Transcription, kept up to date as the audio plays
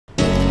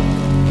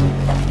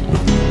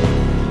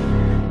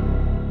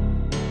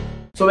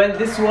So well,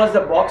 this was the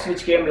box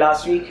which came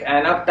last week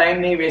and अब time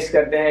नहीं waste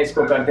करते हैं,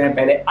 इसको करते हैं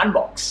पहले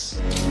unbox.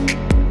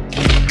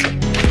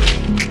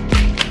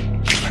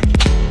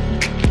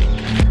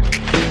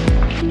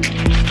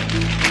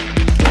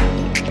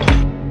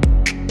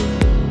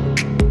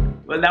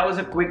 Well, that was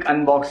a quick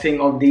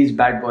unboxing of these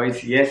bad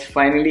boys. Yes,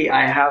 finally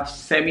I have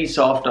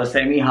semi-soft or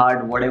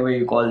semi-hard, whatever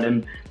you call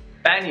them,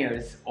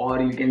 panniers, or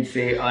you can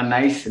say a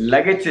nice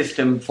luggage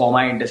system for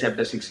my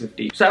Interceptor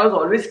 650. So I was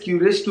always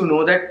curious to know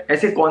that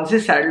ऐसे कौन से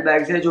saddle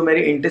bags हैं जो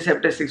मेरे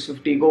Interceptor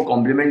 650 को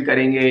complement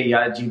करेंगे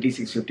या GT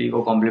 650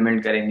 को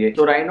complement करेंगे.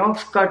 तो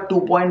Rhinox का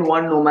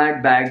 2.1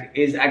 Nomad bag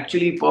is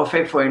actually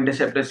perfect for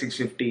Interceptor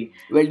 650.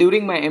 Well,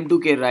 during my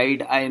M2K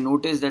ride, I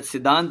noticed that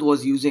Siddhant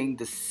was using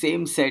the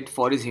same set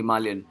for his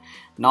Himalayan.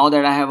 Now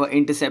that I have an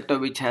Interceptor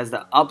which has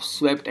the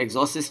upswept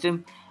exhaust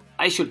system,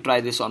 I should try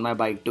this on my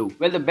bike too.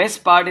 Well, the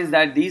best part is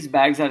that these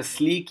bags are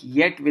sleek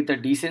yet with a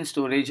decent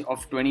storage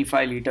of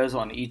 25 liters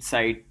on each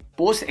side.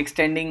 Post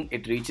extending,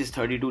 it reaches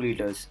 32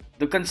 liters.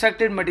 The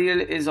constructed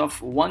material is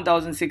of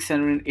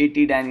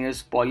 1680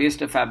 deniers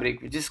polyester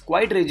fabric, which is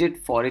quite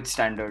rigid for its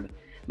standard.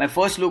 My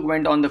first look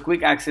went on the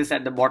quick access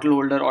at the bottle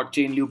holder or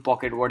chain loop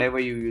pocket, whatever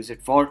you use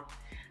it for.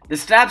 The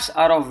straps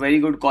are of very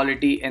good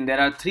quality and there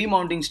are 3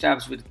 mounting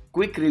straps with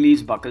quick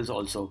release buckles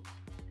also.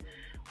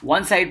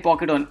 One side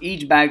pocket on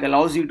each bag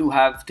allows you to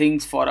have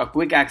things for a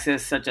quick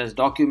access such as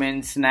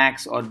documents,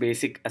 snacks or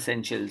basic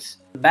essentials.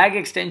 The bag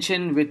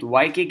extension with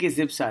YKK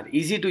zips are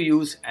easy to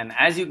use, and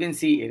as you can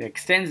see, it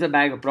extends the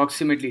bag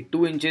approximately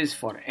 2 inches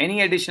for any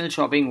additional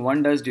shopping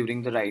one does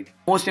during the ride.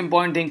 Most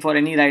important thing for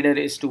any rider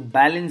is to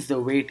balance the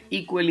weight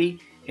equally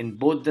in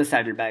both the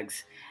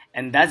saddlebags.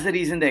 And that's the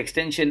reason the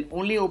extension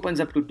only opens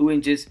up to 2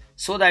 inches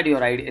so that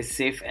your ride is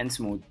safe and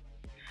smooth.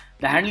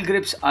 The handle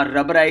grips are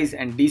rubberized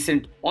and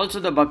decent. Also,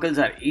 the buckles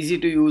are easy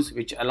to use,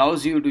 which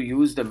allows you to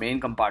use the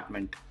main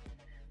compartment.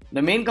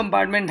 The main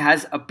compartment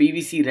has a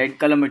PVC red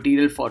color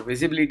material for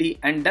visibility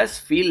and does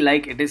feel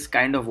like it is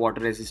kind of water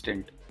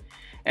resistant.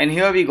 And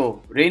here we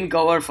go, rain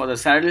cover for the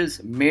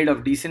saddles made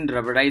of decent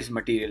rubberized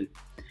material.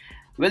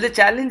 Well, the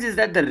challenge is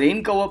that the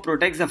rain cover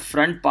protects the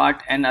front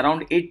part and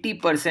around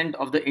 80%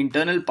 of the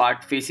internal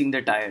part facing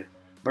the tire.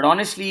 But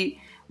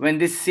honestly, when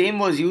this same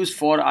was used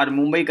for our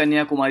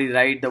Mumbai-Kanyakumari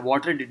ride, the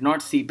water did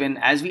not seep in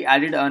as we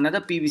added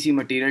another PVC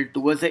material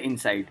towards the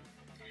inside.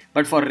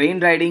 But for rain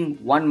riding,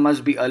 one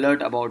must be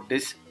alert about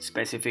this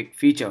specific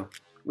feature.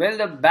 Well,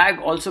 the bag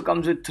also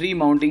comes with 3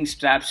 mounting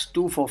straps,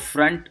 2 for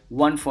front,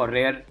 1 for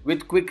rear,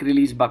 with quick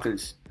release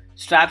buckles.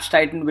 Straps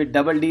tightened with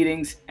double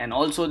D-rings, and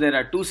also there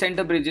are 2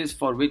 center bridges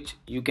for which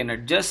you can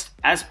adjust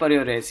as per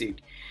your rear seat.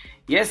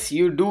 Yes,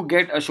 you do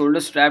get a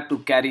shoulder strap to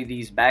carry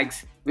these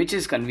bags, which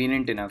is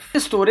convenient enough. The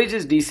storage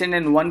is decent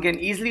and one can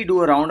easily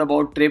do a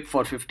roundabout trip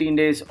for 15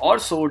 days or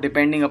so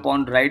depending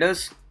upon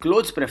riders'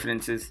 clothes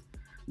preferences.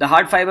 The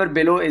hard fiber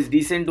below is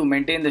decent to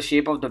maintain the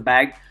shape of the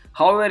bag.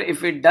 However,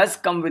 if it does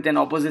come with an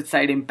opposite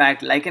side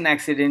impact like an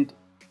accident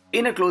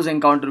in a close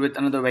encounter with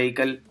another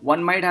vehicle,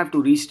 one might have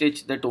to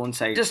restitch the tone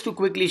side. Just to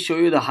quickly show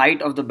you the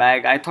height of the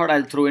bag, I thought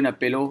I'll throw in a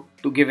pillow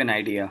to give an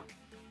idea.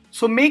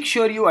 So make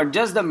sure you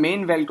adjust the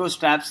main Velcro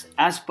straps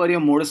as per your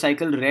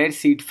motorcycle rear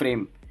seat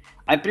frame.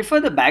 I prefer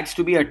the bags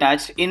to be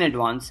attached in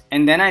advance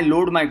and then I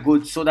load my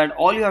goods so that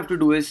all you have to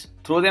do is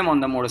throw them on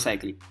the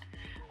motorcycle.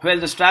 Well,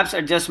 the straps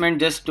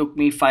adjustment just took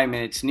me 5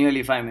 minutes,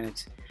 nearly 5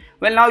 minutes.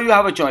 Well, now you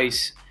have a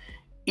choice,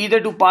 either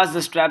to pass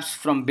the straps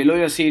from below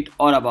your seat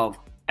or above.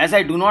 As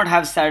I do not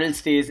have saddle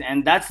stays,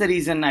 and that's the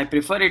reason I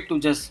prefer it to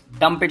just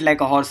dump it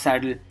like a horse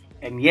saddle,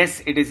 and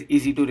yes, it is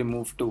easy to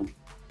remove too.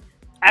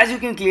 As you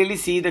can clearly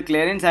see, the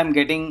clearance I'm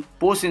getting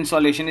post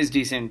installation is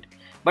decent.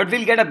 But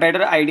we'll get a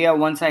better idea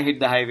once I hit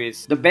the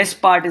highways. The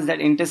best part is that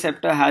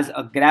Interceptor has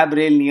a grab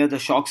rail near the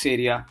shocks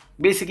area,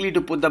 basically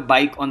to put the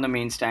bike on the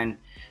main stand,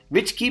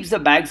 which keeps the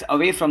bags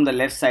away from the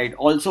left side,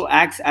 also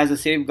acts as a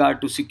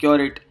safeguard to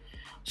secure it.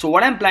 So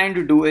what I'm planning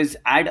to do is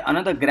add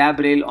another grab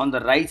rail on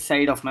the right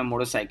side of my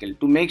motorcycle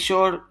to make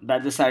sure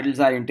that the saddles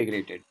are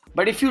integrated.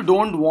 But if you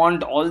don't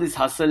want all this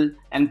hustle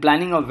and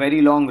planning a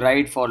very long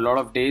ride for a lot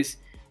of days,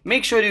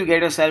 make sure you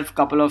get yourself a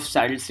couple of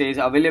saddle stays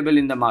available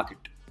in the market.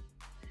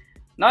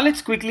 Now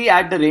let's quickly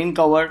add the rain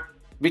cover,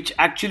 which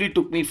actually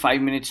took me 5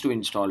 minutes to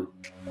install.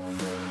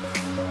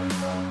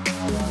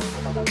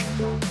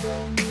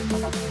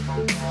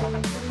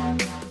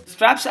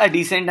 Straps are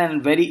decent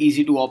and very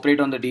easy to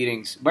operate on the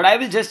D-rings, but I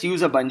will just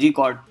use a bungee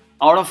cord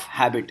out of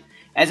habit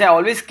as I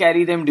always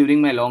carry them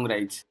during my long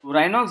rides.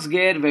 Rhinox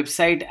Gear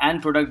website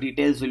and product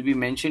details will be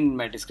mentioned in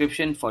my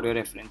description for your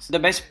reference. The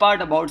best part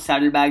about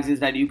saddlebags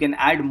is that you can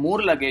add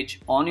more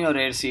luggage on your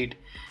rear seat,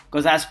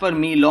 because as per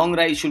me, long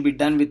rides should be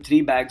done with 3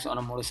 bags on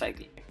a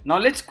motorcycle. Now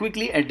let's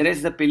quickly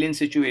address the pillion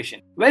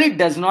situation. Well, it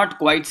does not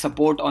quite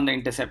support on the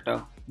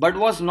Interceptor, but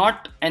was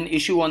not an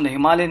issue on the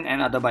Himalayan and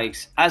other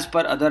bikes as per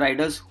other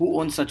riders who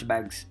own such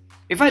bags.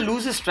 If I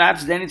lose the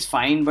straps, then it's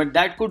fine, but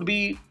that could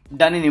be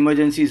done in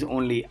emergencies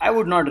only. I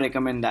would not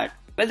recommend that.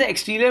 Well, the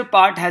exterior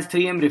part has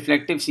 3M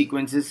reflective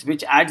sequences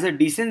which adds a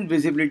decent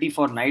visibility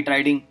for night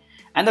riding,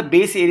 and the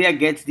base area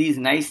gets these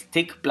nice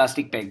thick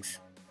plastic pegs.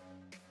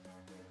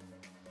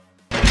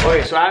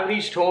 Okay, so I've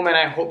reached home and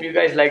I hope you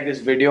guys like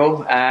this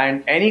video.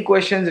 And any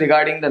questions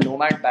regarding the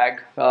Nomad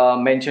bag,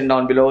 mentioned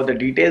down below. The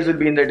details will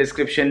be in the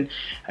description.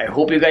 I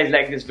hope you guys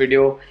like this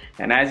video.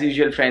 And as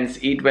usual,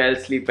 friends, eat well,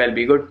 sleep well,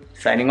 be good.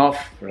 Signing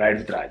off, Ride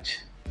with Raj.